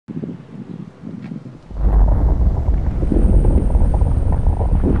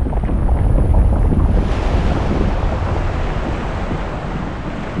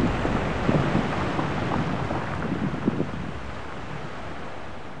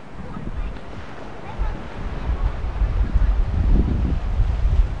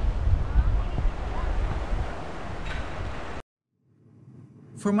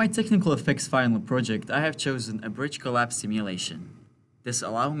For my technical effects final project, I have chosen a bridge collapse simulation. This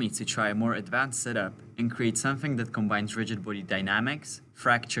allowed me to try a more advanced setup and create something that combines rigid body dynamics,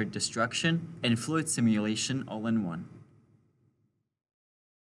 fracture destruction, and fluid simulation all in one.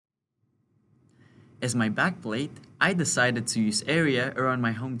 As my backplate, I decided to use area around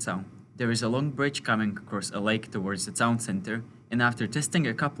my hometown. There is a long bridge coming across a lake towards the town center, and after testing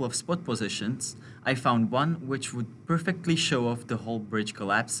a couple of spot positions, I found one which would perfectly show off the whole bridge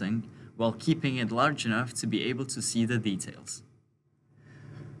collapsing while keeping it large enough to be able to see the details.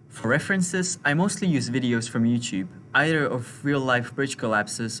 For references, I mostly use videos from YouTube, either of real-life bridge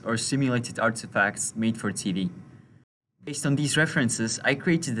collapses or simulated artifacts made for TV. Based on these references, I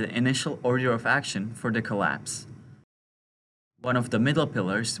created the initial order of action for the collapse. One of the middle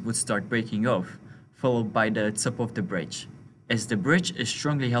pillars would start breaking off, followed by the top of the bridge. As the bridge is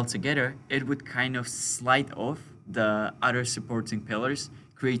strongly held together, it would kind of slide off the other supporting pillars,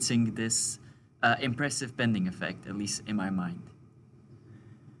 creating this impressive bending effect, at least in my mind.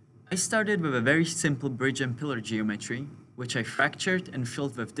 I started with a very simple bridge and pillar geometry, which I fractured and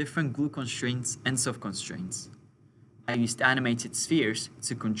filled with different glue constraints and soft constraints. I used animated spheres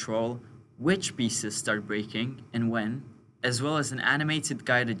to control which pieces start breaking and when, as well as an animated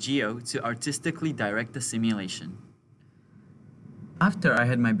guided geo to artistically direct the simulation. After I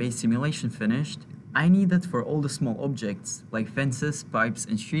had my base simulation finished, I needed for all the small objects, like fences, pipes,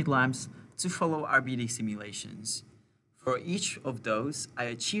 and street lamps, to follow RBD simulations. For each of those, I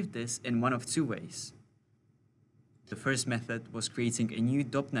achieved this in one of two ways. The first method was creating a new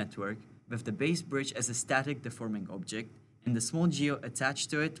DOP network with the base bridge as a static deforming object and the small geo attached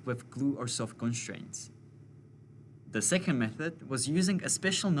to it with glue or soft constraints. The second method was using a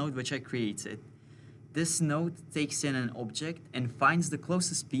special node which I created. This node takes in an object and finds the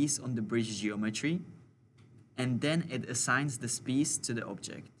closest piece on the bridge geometry, and then it assigns this piece to the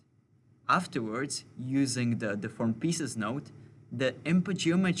object. Afterwards, using the deformed pieces node, the input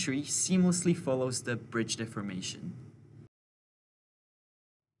geometry seamlessly follows the bridge deformation.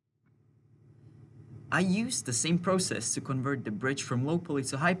 I used the same process to convert the bridge from low poly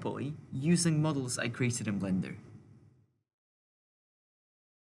to high poly using models I created in Blender.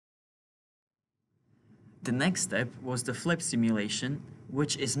 The next step was the flip simulation,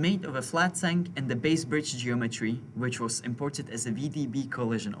 which is made of a flat tank and the base bridge geometry, which was imported as a VDB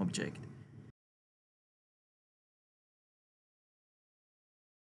collision object.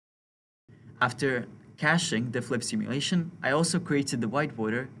 After caching the flip simulation, I also created the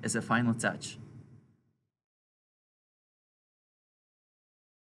whitewater as a final touch.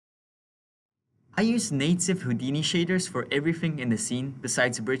 I used native Houdini shaders for everything in the scene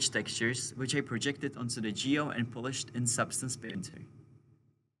besides bridge textures, which I projected onto the geo and polished in Substance Painter.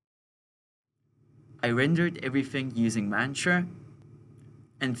 I rendered everything using Mantra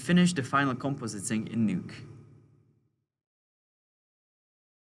and finished the final compositing in Nuke.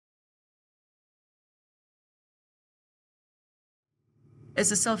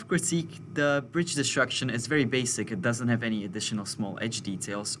 As a self-critique, the bridge destruction is very basic. It doesn't have any additional small edge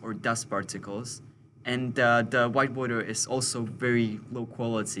details or dust particles. And the whitewater is also very low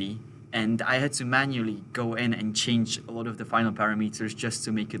quality. And I had to manually go in and change a lot of the final parameters just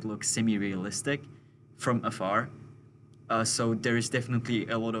to make it look semi-realistic from afar. So there is definitely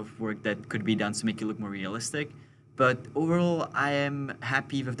a lot of work that could be done to make it look more realistic. But overall, I am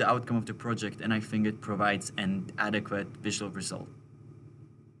happy with the outcome of the project, and I think it provides an adequate visual result.